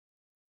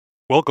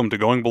Welcome to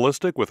Going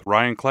Ballistic with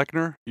Ryan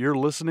Kleckner. You're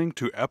listening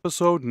to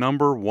episode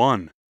number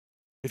 1.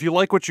 If you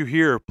like what you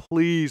hear,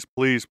 please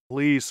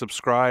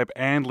subscribe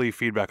and leave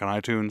feedback on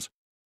iTunes.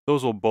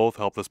 Those will both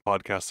help this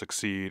podcast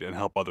succeed and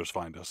help others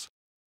find us.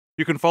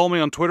 You can follow me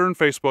on Twitter and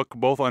Facebook,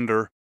 both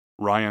under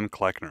Ryan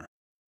Kleckner.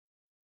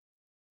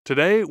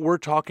 Today, we're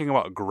talking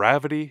about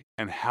gravity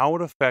and how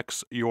it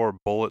affects your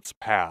bullet's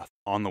path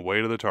on the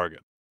way to the target.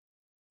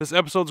 This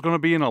episode's going to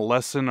be in a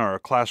lesson or a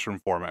classroom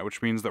format,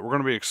 which means that we're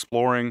going to be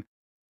exploring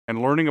and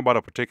learning about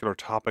a particular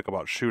topic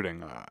about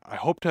shooting. I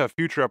hope to have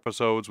future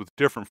episodes with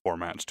different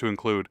formats to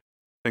include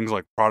things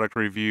like product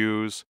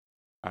reviews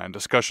and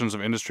discussions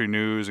of industry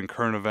news and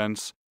current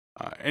events,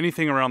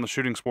 anything around the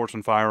shooting sports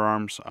and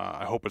firearms.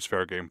 I hope it's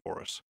fair game for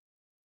us.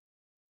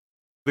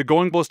 The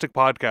Going Ballistic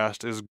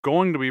podcast is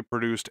going to be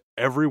produced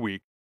every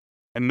week,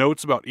 and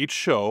notes about each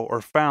show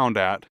are found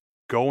at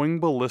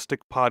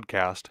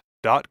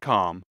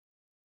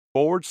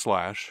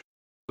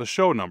goingballisticpodcast.com/the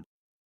show number.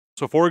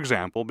 So for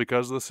example,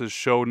 because this is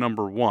show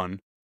number 1,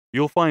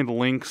 you'll find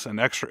links and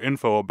extra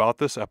info about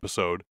this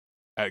episode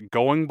at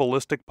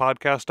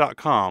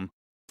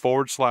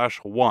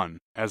goingballisticpodcast.com/1,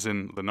 as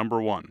in the number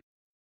 1. If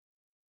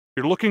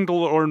you're looking to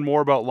learn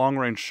more about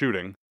long-range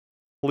shooting,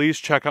 please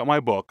check out my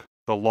book,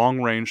 The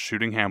Long Range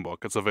Shooting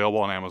Handbook. It's available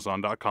on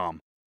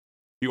Amazon.com.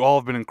 You all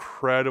have been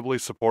incredibly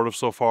supportive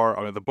so far.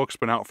 I mean, the book's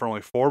been out for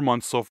only 4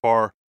 months so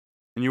far,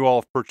 and you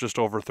all have purchased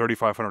over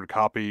 3,500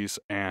 copies,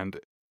 and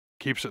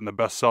keeps it in the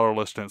bestseller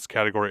list in its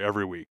category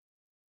every week.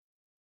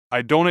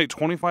 I donate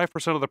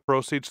 25% of the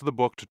proceeds to the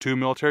book to 2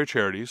 military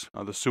charities,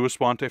 the Sua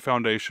Sponte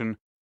Foundation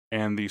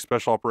and the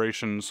Special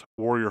Operations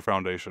Warrior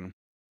Foundation.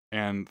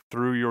 And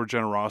through your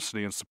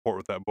generosity and support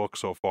with that book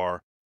so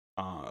far,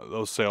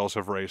 those sales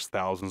have raised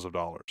thousands of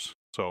dollars.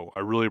 So I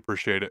really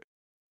appreciate it.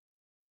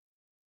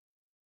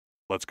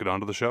 Let's get on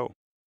to the show.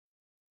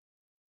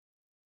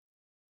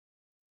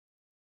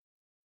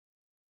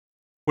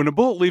 When a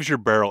bullet leaves your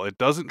barrel, it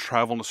doesn't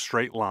travel in a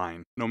straight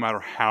line, no matter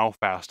how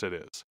fast it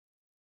is.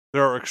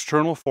 There are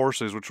external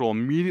forces which will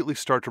immediately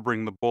start to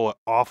bring the bullet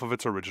off of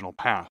its original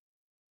path.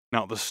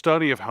 Now, the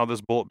study of how this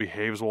bullet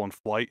behaves while in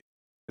flight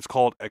is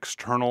called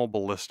external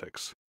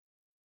ballistics.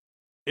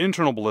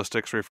 Internal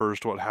ballistics refers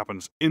to what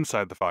happens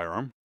inside the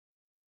firearm,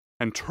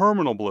 and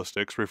terminal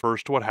ballistics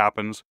refers to what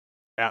happens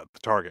at the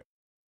target.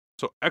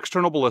 So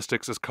external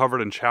ballistics is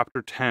covered in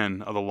Chapter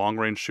 10 of the Long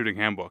Range Shooting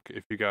Handbook,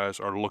 if you guys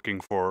are looking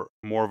for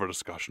more of a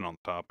discussion on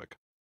the topic.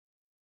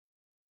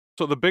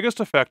 So the biggest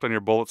effect on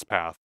your bullet's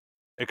path,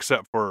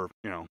 except for,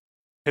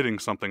 hitting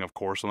something, of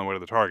course, on the way to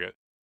the target,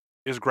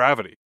 is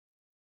gravity.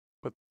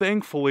 But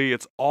thankfully,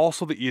 it's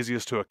also the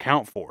easiest to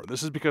account for.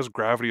 This is because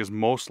gravity is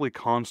mostly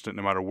constant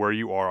no matter where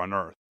you are on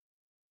Earth.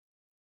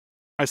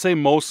 I say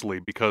mostly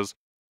because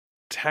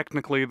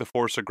technically the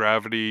force of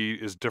gravity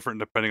is different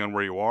depending on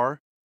where you are,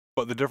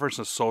 but the difference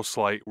is so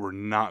slight, we're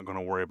not going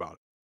to worry about it.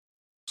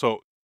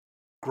 So,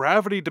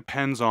 gravity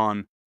depends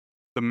on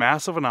the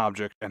mass of an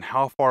object and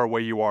how far away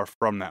you are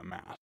from that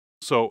mass.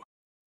 So,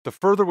 the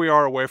further we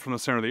are away from the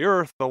center of the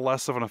Earth, the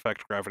less of an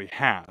effect gravity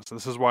has.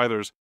 This is why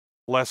there's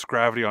less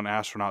gravity on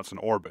astronauts in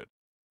orbit.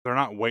 They're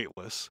not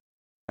weightless,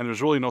 and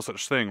there's really no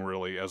such thing,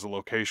 really, as a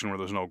location where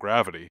there's no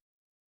gravity.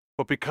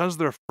 But because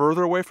they're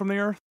further away from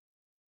the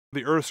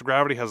Earth's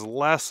gravity has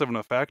less of an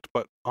effect,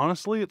 but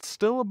honestly, it's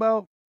still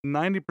about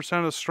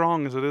 90% as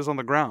strong as it is on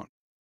the ground.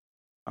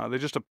 They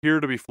just appear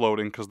to be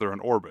floating because they're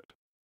in orbit.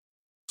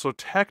 So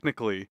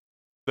technically,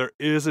 there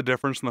is a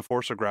difference in the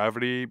force of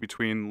gravity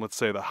between, let's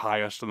say, the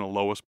highest and the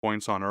lowest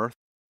points on Earth.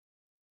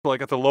 So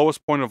like at the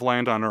lowest point of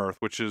land on Earth,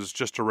 which is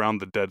just around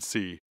the Dead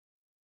Sea,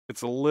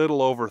 it's a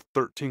little over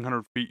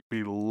 1,300 feet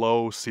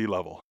below sea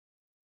level.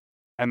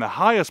 And the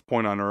highest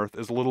point on Earth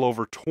is a little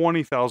over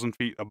 20,000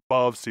 feet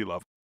above sea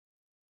level.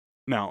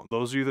 Now,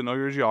 those of you that know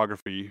your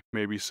geography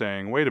may be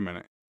saying, wait a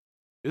minute,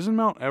 isn't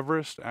Mount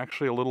Everest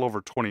actually a little over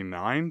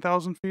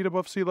 29,000 feet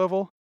above sea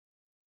level?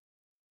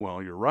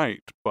 Well, you're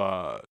right,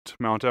 but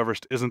Mount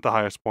Everest isn't the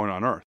highest point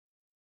on Earth.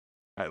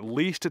 At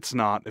least it's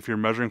not if you're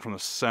measuring from the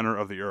center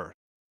of the Earth.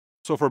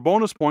 So for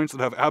bonus points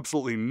that have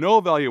absolutely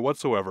no value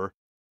whatsoever,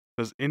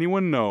 does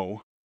anyone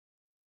know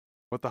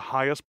what the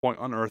highest point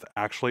on Earth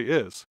actually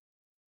is?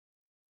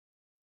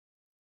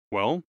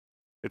 Well,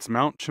 it's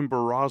Mount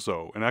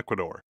Chimborazo in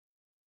Ecuador.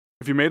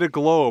 If you made a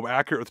globe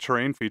accurate with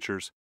terrain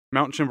features,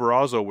 Mount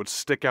Chimborazo would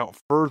stick out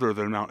further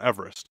than Mount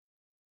Everest.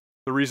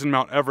 The reason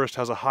Mount Everest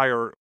has a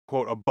higher,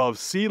 quote, above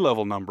sea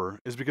level number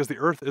is because the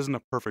Earth isn't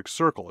a perfect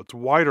circle. It's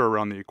wider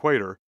around the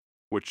equator,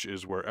 which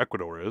is where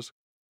Ecuador is.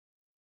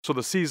 So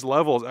the sea's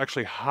level is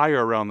actually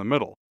higher around the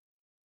middle.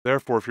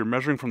 Therefore, if you're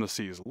measuring from the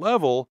sea's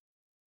level,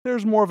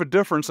 there's more of a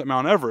difference at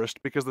Mount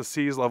Everest because the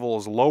sea's level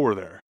is lower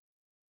there.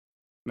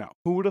 Now,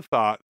 who would have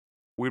thought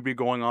we'd be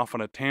going off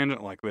on a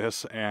tangent like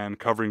this and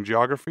covering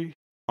geography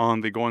on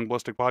the Going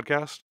Ballistic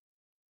podcast?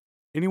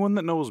 Anyone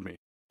that knows me.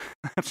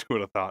 That's who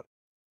would have thought.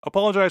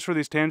 Apologize for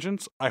these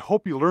tangents. I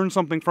hope you learned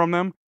something from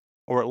them,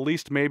 or at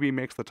least maybe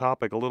makes the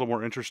topic a little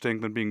more interesting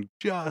than being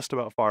just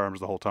about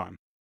firearms the whole time.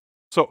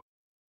 So,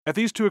 at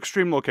these two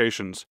extreme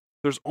locations,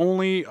 there's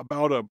only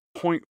about a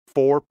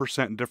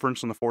 0.4%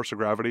 difference in the force of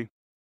gravity.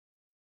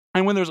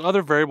 And when there's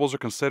other variables are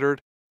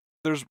considered,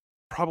 there's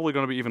probably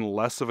going to be even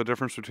less of a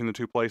difference between the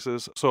two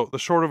places. So the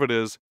short of it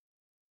is,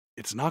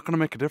 it's not going to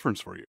make a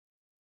difference for you.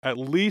 At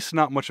least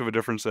not much of a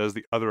difference as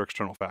the other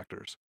external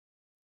factors.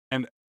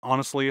 And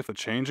honestly, if the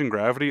change in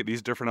gravity at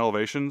these different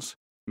elevations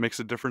makes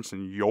a difference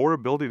in your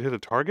ability to hit a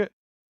target,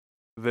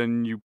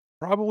 then you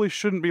probably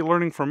shouldn't be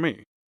learning from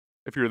me.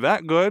 If you're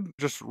that good,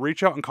 just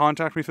reach out and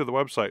contact me through the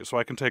website so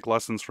I can take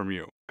lessons from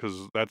you,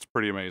 because that's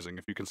pretty amazing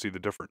if you can see the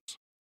difference.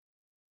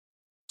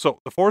 So,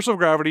 the force of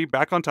gravity,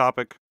 back on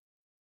topic.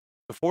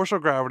 The force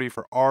of gravity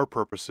for our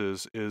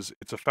purposes is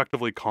it's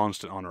effectively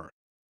constant on Earth.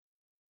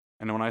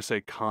 And when I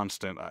say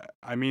constant,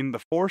 I mean the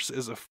force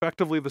is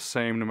effectively the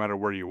same no matter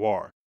where you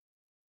are.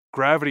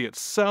 Gravity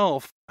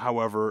itself,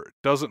 however,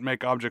 doesn't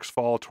make objects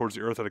fall towards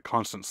the Earth at a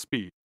constant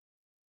speed.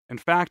 In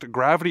fact,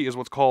 gravity is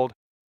what's called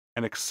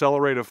an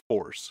accelerative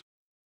force.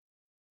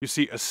 You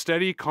see, a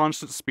steady,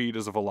 constant speed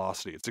is a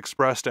velocity. It's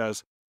expressed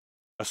as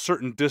a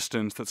certain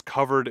distance that's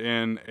covered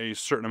in a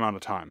certain amount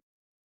of time.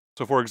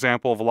 So, for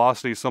example,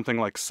 velocity is something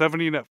like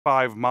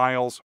 75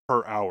 miles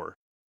per hour,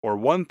 or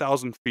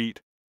 1,000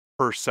 feet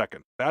per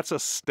second. That's a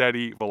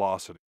steady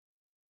velocity.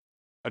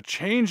 A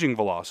changing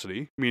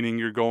velocity, meaning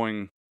you're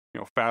going,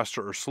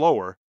 faster or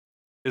slower,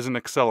 is an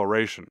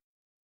acceleration.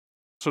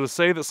 So to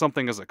say that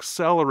something is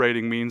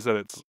accelerating means that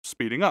it's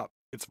speeding up.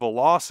 Its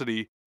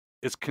velocity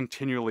is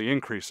continually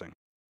increasing.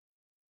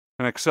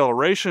 An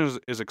acceleration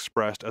is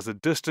expressed as a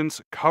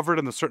distance covered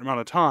in a certain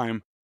amount of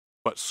time,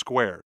 but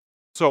squared.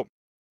 So,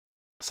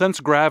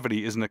 since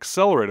gravity is an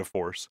accelerative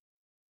force,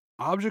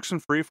 objects in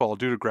freefall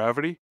due to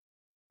gravity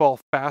fall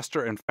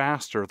faster and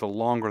faster the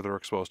longer they're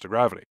exposed to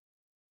gravity.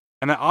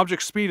 And that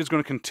object's speed is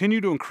going to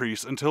continue to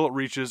increase until it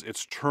reaches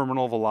its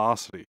terminal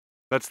velocity.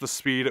 That's the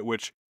speed at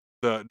which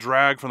the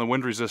drag from the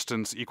wind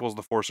resistance equals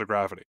the force of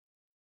gravity.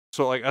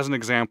 So, like as an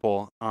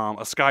example,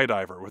 a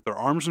skydiver with their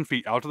arms and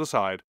feet out to the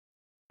side,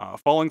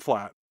 falling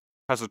flat,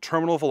 has a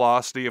terminal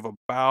velocity of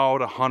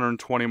about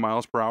 120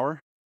 miles per hour.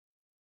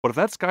 But if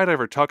that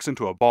skydiver tucks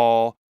into a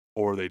ball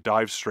or they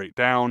dive straight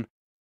down,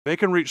 they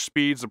can reach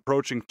speeds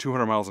approaching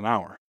 200 miles an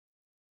hour.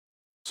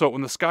 So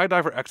when the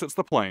skydiver exits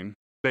the plane,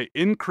 they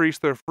increase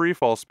their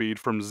freefall speed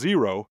from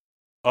 0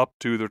 up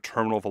to their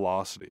terminal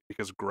velocity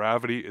because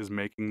gravity is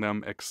making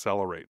them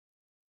accelerate.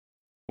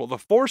 Well, the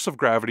force of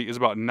gravity is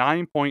about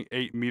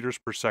 9.8 meters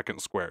per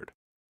second squared.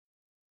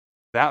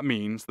 That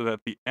means that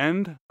at the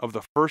end of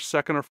the first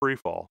second of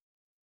freefall,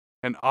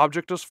 an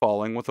object is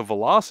falling with a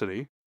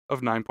velocity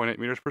of 9.8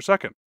 meters per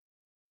second.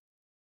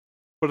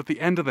 But at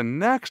the end of the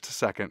next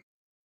second,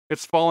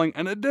 it's falling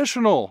an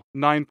additional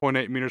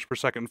 9.8 meters per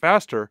second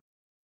faster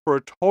for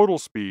a total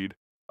speed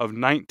of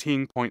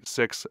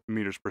 19.6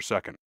 meters per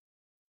second.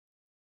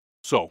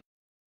 So,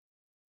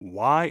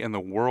 why in the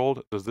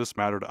world does this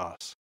matter to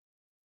us?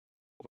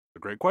 Well, that's a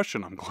great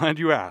question. I'm glad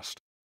you asked.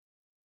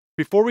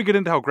 Before we get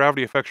into how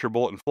gravity affects your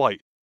bullet in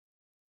flight,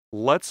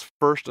 let's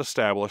first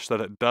establish that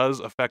it does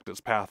affect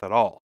its path at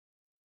all.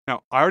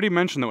 Now, I already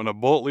mentioned that when a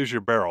bullet leaves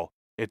your barrel,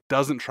 it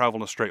doesn't travel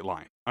in a straight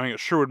line. I mean, it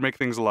sure would make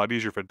things a lot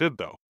easier if it did,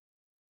 though.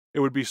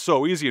 It would be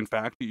so easy, in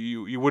fact,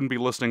 you wouldn't be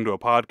listening to a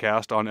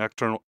podcast on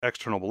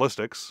external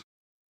ballistics,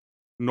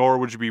 nor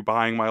would you be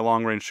buying my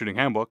long-range shooting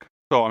handbook.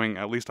 So, I mean,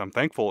 at least I'm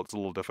thankful it's a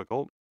little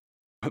difficult.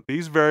 But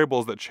these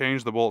variables that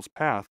change the bullet's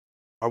path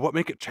are what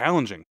make it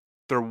challenging.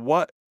 They're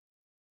what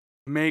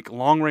make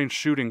long-range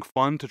shooting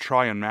fun to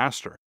try and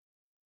master.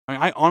 I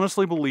mean, I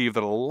honestly believe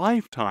that a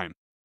lifetime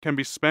can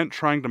be spent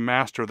trying to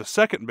master the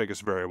second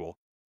biggest variable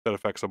that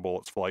affects a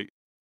bullet's flight,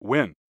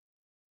 wind.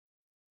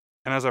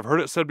 And as I've heard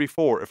it said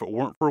before, if it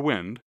weren't for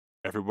wind,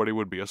 everybody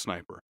would be a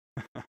sniper.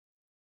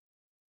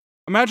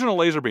 Imagine a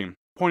laser beam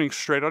pointing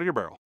straight out of your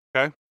barrel,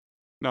 okay?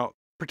 Now,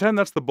 pretend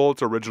that's the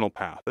bullet's original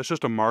path. That's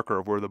just a marker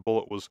of where the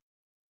bullet was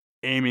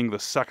aiming the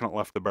second it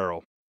left the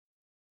barrel.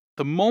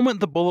 The moment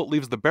the bullet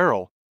leaves the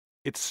barrel,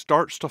 it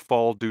starts to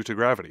fall due to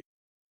gravity.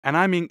 And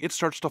I mean, it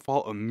starts to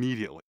fall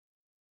immediately.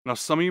 Now,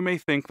 some of you may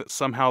think that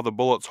somehow the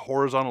bullet's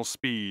horizontal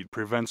speed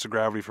prevents the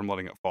gravity from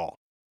letting it fall.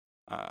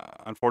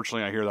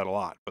 Unfortunately, I hear that a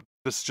lot, but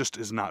this just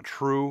is not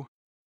true.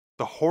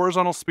 The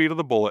horizontal speed of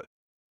the bullet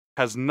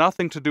has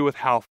nothing to do with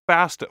how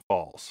fast it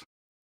falls.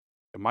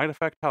 It might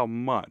affect how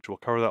much. We'll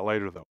cover that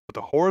later, though. But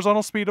the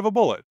horizontal speed of a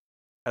bullet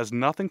has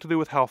nothing to do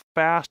with how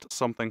fast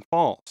something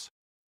falls.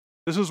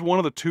 This is one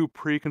of the two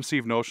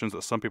preconceived notions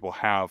that some people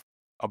have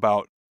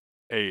about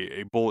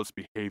a bullet's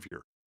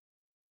behavior.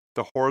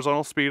 The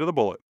horizontal speed of the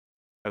bullet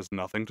has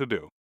nothing to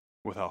do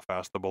with how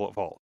fast the bullet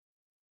falls.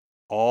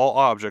 All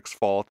objects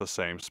fall at the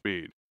same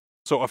speed.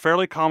 So a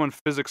fairly common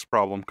physics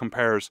problem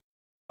compares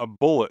a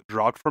bullet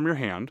dropped from your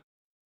hand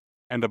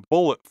and a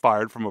bullet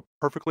fired from a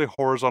perfectly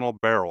horizontal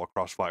barrel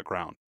across flat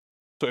ground.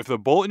 So if the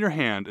bullet in your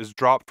hand is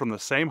dropped from the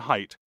same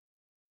height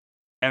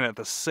and at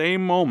the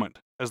same moment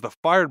as the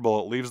fired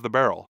bullet leaves the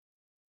barrel,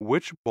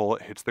 which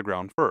bullet hits the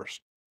ground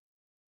first?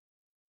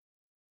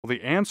 Well,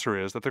 the answer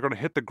is that they're going to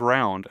hit the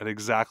ground at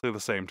exactly the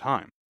same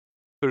time.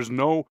 There's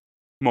no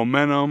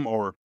momentum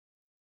or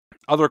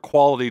other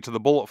quality to the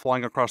bullet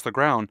flying across the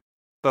ground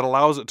that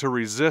allows it to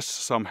resist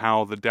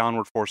somehow the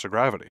downward force of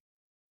gravity.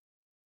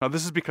 Now,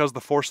 this is because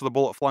the force of the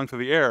bullet flying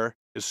through the air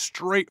is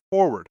straight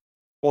forward,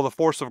 while the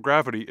force of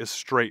gravity is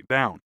straight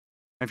down.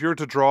 And if you were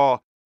to draw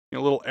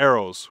little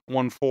arrows,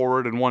 one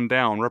forward and one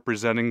down,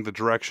 representing the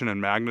direction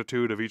and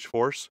magnitude of each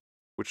force,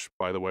 which,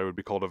 by the way, would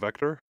be called a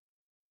vector,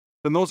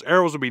 then those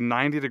arrows would be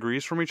 90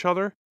 degrees from each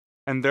other,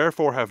 and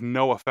therefore have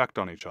no effect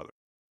on each other.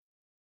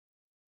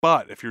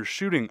 But if you're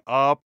shooting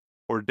up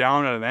or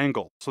down at an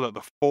angle so that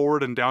the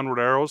forward and downward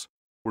arrows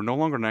were no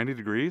longer 90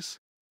 degrees,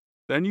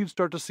 then you'd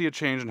start to see a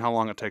change in how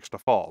long it takes to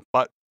fall.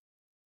 But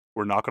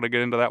we're not going to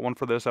get into that one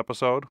for this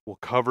episode. We'll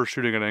cover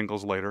shooting at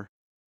angles later.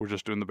 We're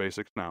just doing the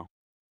basics now.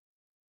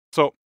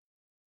 So,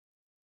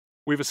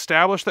 we've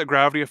established that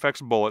gravity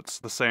affects bullets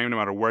the same no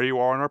matter where you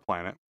are on our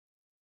planet,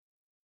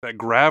 that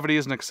gravity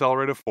is an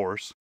accelerative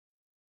force,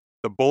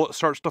 the bullet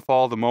starts to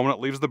fall the moment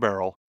it leaves the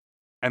barrel,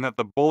 and that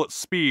the bullet's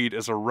speed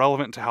is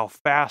irrelevant to how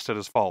fast it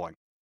is falling.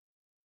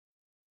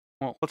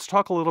 Well, let's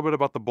talk a little bit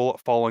about the bullet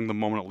falling the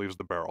moment it leaves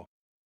the barrel.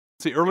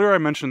 See, earlier I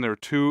mentioned there are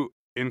two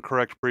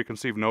incorrect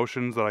preconceived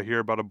notions that I hear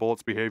about a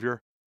bullet's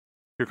behavior.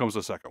 Here comes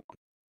the second one.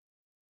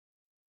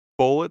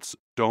 Bullets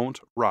don't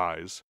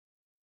rise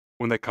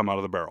when they come out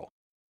of the barrel.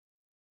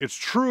 It's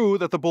true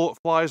that the bullet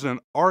flies in an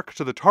arc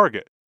to the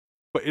target,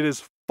 but it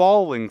is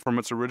falling from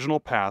its original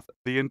path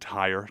the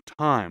entire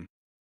time.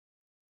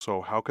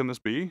 So how can this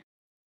be?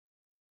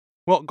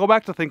 Well, go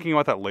back to thinking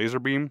about that laser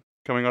beam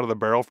coming out of the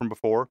barrel from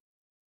before.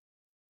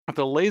 If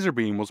the laser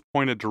beam was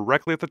pointed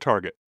directly at the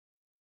target,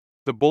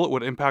 the bullet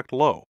would impact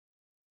low.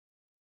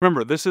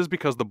 Remember, this is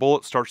because the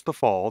bullet starts to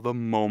fall the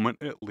moment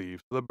it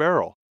leaves the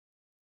barrel.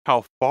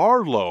 How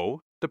far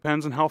low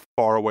depends on how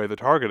far away the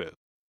target is.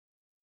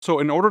 So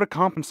in order to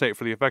compensate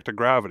for the effect of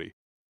gravity,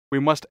 we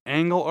must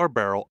angle our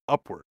barrel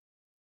upward.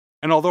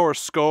 And although our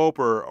scope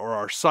or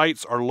our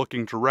sights are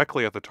looking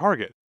directly at the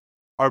target,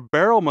 our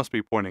barrel must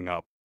be pointing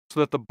up so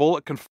that the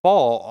bullet can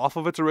fall off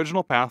of its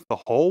original path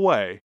the whole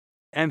way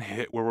and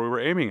hit where we were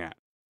aiming at.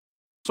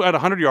 So at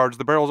 100 yards,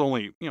 the barrel is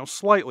only,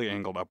 slightly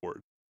angled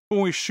upward.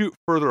 When we shoot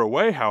further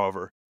away,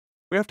 however,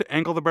 we have to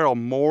angle the barrel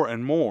more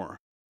and more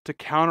to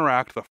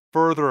counteract the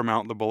further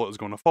amount the bullet is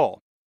going to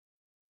fall.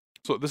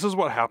 So this is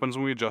what happens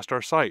when we adjust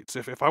our sights.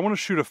 If I want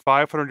to shoot a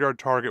 500-yard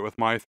target with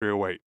my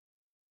 .308,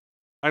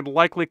 I'd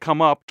likely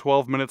come up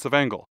 12 minutes of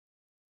angle.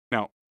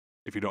 Now,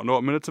 if you don't know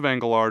what minutes of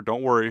angle are,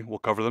 don't worry, we'll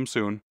cover them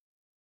soon.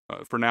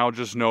 For now,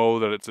 just know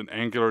that it's an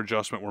angular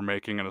adjustment we're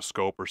making in a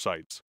scope or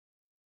sights.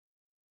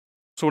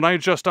 So when I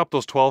adjust up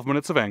those 12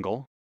 minutes of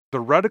angle,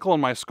 the reticle in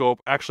my scope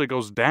actually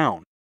goes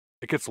down.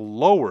 It gets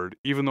lowered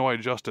even though I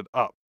adjust it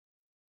up.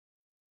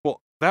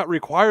 Well, that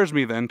requires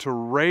me then to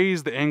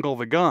raise the angle of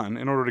the gun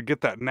in order to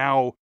get that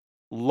now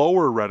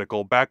lower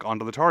reticle back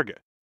onto the target.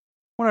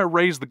 When I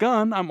raise the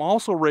gun, I'm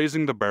also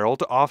raising the barrel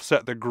to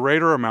offset the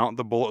greater amount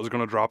the bullet is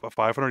going to drop at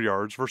 500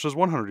 yards versus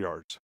 100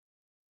 yards.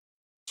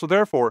 So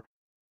therefore,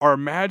 our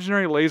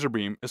imaginary laser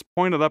beam is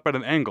pointed up at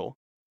an angle,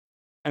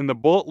 and the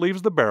bullet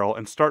leaves the barrel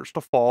and starts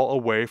to fall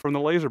away from the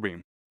laser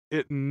beam.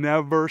 It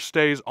never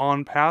stays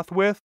on path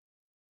with,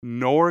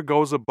 nor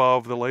goes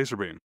above the laser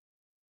beam.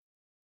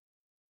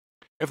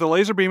 If the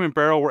laser beam and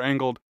barrel were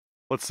angled,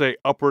 let's say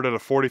upward at a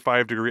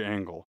 45-degree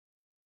angle,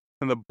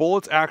 then the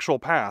bullet's actual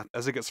path,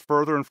 as it gets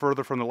further and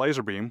further from the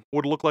laser beam,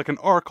 would look like an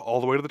arc all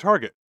the way to the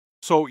target.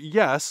 So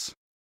yes,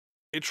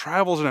 it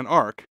travels in an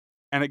arc,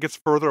 and it gets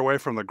further away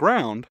from the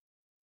ground,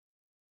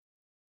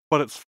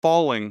 but it's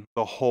falling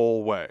the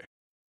whole way.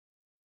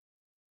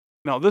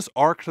 Now, this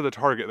arc to the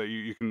target that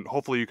you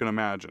can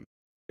imagine,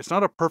 it's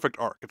not a perfect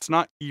arc. It's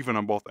not even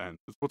on both ends.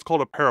 It's what's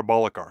called a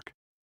parabolic arc.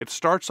 It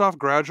starts off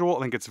gradual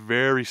and then gets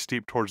very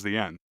steep towards the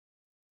end.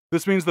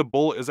 This means the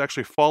bullet is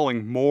actually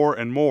falling more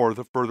and more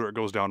the further it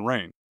goes down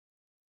range.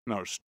 Now,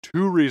 there's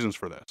two reasons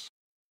for this.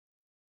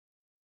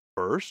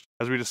 First,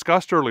 as we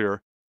discussed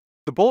earlier,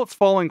 the bullet's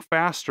falling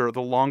faster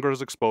the longer it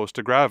is exposed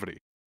to gravity.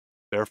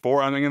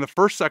 Therefore, in the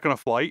first second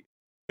of flight,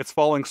 it's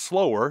falling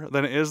slower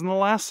than it is in the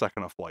last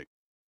second of flight.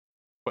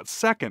 But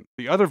second,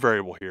 the other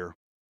variable here,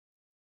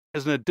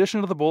 is in addition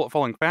to the bullet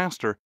falling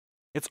faster,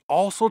 it's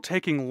also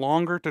taking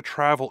longer to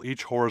travel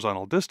each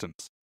horizontal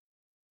distance.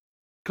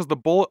 Because the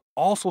bullet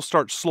also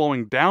starts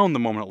slowing down the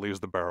moment it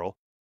leaves the barrel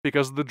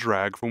because of the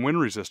drag from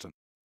wind resistance.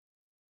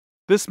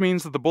 This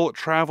means that the bullet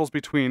travels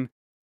between,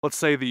 let's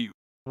say, the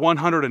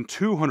 100 and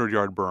 200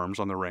 yard berms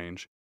on the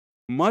range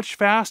much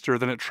faster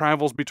than it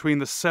travels between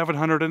the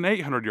 700 and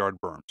 800 yard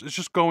berms. It's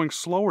just going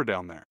slower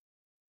down there.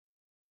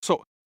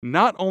 So,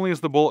 not only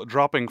is the bullet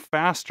dropping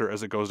faster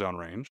as it goes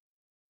downrange,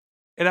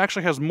 it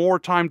actually has more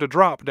time to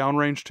drop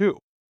downrange too.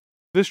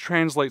 This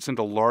translates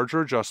into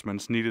larger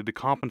adjustments needed to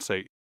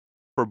compensate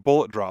for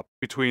bullet drop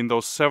between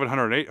those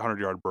 700 and 800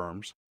 yard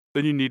berms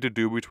than you need to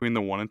do between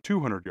the 1 and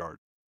 200 yard.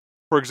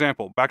 For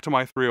example, back to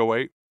my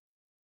 .308,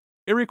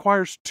 it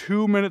requires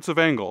 2 minutes of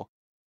angle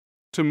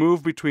to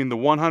move between the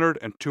 100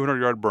 and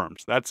 200 yard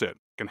berms. That's it. It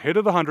can hit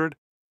at 100,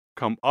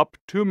 come up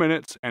 2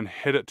 minutes, and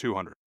hit at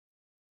 200.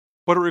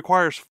 But it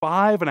requires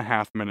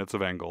 5.5 minutes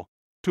of angle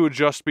to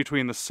adjust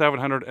between the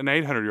 700 and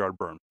 800 yard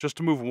berm. Just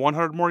to move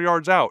 100 more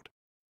yards out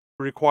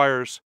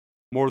requires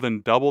more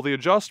than double the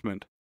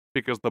adjustment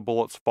because the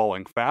bullet's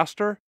falling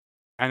faster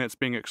and it's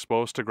being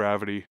exposed to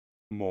gravity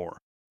more.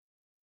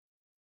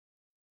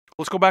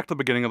 Let's go back to the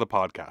beginning of the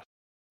podcast.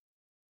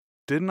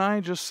 Didn't I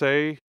just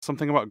say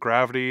something about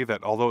gravity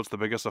that although it's the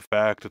biggest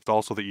effect, it's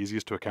also the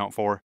easiest to account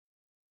for?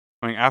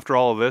 I mean, after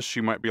all of this,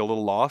 you might be a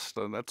little lost,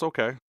 and that's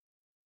okay.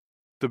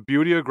 The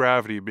beauty of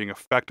gravity being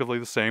effectively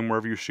the same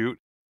wherever you shoot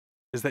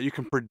is that you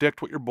can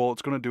predict what your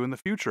bullet's going to do in the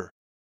future.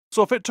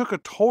 So if it took a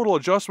total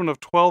adjustment of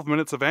 12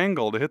 minutes of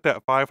angle to hit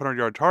that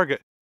 500-yard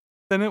target,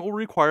 then it will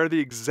require the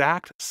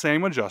exact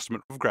same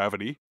adjustment of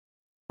gravity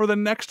for the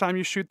next time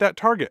you shoot that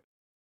target.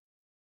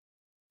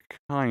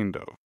 Kind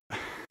of.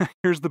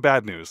 Here's the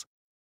bad news.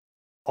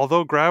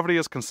 Although gravity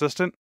is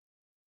consistent,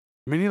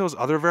 many of those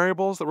other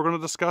variables that we're going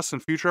to discuss in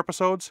future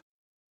episodes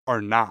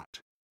are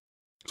not.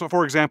 So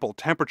for example,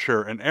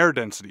 temperature and air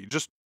density,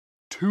 just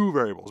two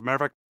variables, matter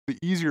of fact, the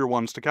easier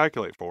ones to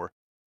calculate for,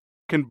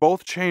 can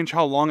both change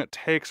how long it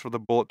takes for the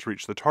bullet to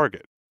reach the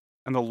target.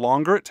 And the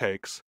longer it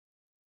takes,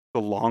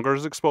 the longer it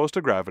is exposed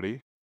to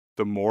gravity,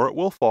 the more it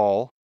will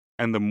fall,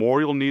 and the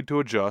more you'll need to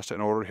adjust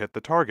in order to hit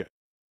the target.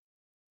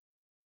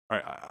 All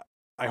right,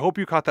 I hope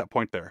you caught that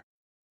point there.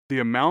 The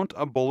amount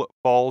a bullet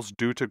falls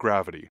due to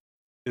gravity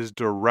is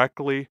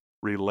directly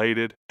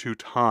related to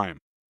time.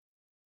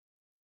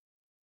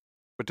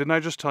 But didn't I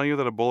just tell you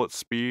that a bullet's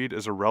speed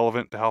is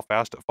irrelevant to how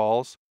fast it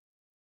falls?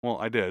 Well,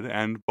 I did,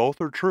 and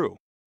both are true.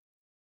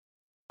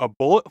 A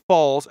bullet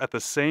falls at the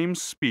same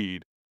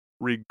speed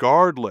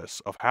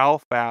regardless of how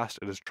fast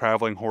it is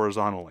traveling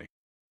horizontally.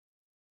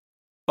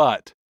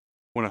 But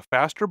when a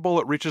faster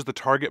bullet reaches the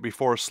target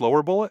before a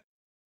slower bullet,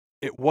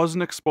 it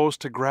wasn't exposed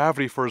to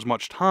gravity for as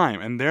much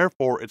time, and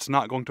therefore it's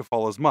not going to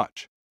fall as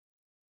much.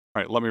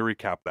 All right, let me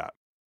recap that.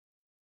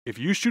 If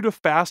you shoot a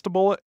fast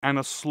bullet and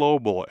a slow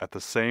bullet at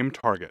the same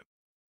target,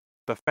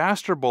 the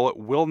faster bullet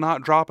will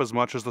not drop as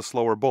much as the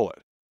slower bullet.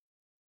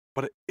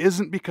 But it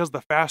isn't because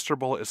the faster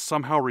bullet is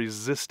somehow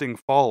resisting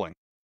falling.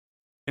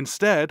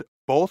 Instead,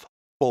 both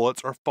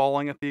bullets are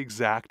falling at the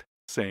exact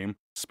same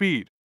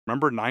speed.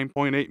 Remember,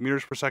 9.8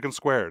 meters per second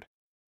squared.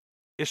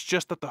 It's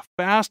just that the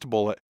fast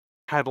bullet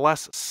had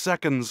less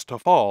seconds to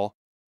fall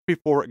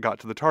before it got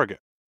to the target.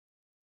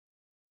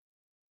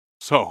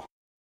 So,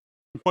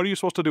 what are you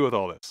supposed to do with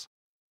all this?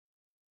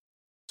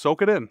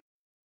 Soak it in.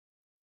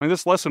 I mean,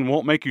 this lesson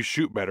won't make you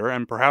shoot better,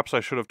 and perhaps I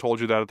should have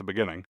told you that at the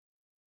beginning.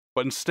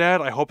 But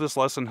instead, I hope this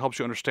lesson helps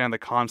you understand the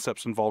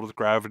concepts involved with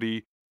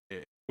gravity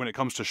when it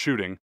comes to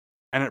shooting,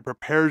 and it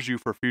prepares you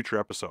for future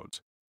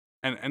episodes.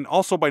 And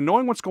also, by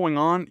knowing what's going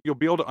on, you'll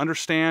be able to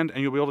understand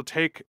and you'll be able to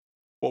take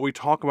what we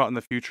talk about in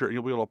the future and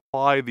you'll be able to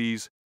apply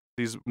these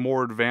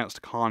more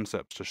advanced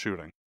concepts to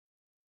shooting.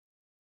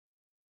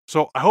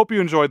 So I hope you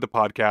enjoyed the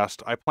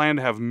podcast. I plan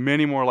to have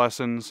many more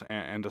lessons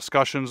and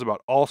discussions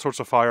about all sorts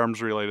of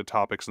firearms-related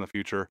topics in the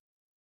future.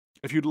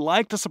 If you'd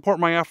like to support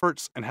my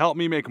efforts and help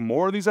me make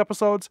more of these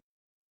episodes,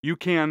 you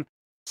can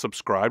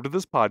subscribe to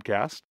this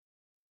podcast,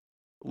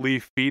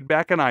 leave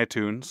feedback on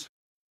iTunes,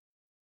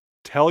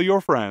 tell your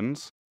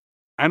friends,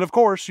 and of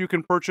course, you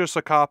can purchase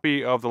a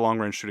copy of the Long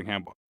Range Shooting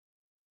Handbook.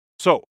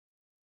 So,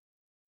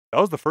 that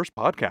was the first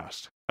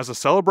podcast. As a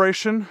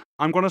celebration,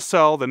 I'm going to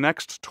sell the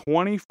next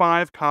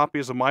 25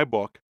 copies of my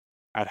book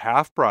at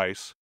half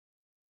price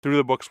through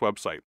the book's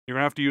website. You're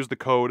going to have to use the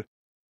code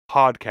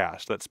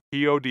PODCAST. That's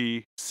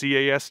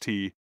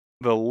PODCAST.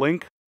 The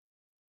link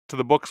to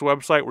the book's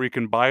website where you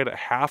can buy it at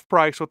half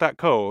price with that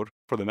code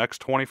for the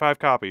next 25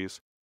 copies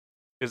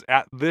is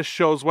at this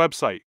show's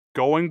website,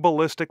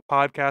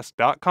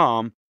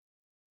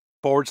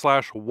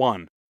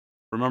 goingballisticpodcast.com/1.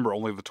 Remember,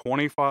 only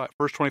the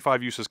first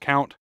 25 uses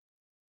count.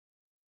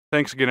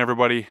 Thanks again,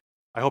 everybody.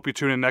 I hope you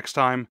tune in next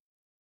time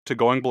to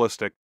Going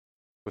Ballistic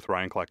with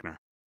Ryan Kleckner.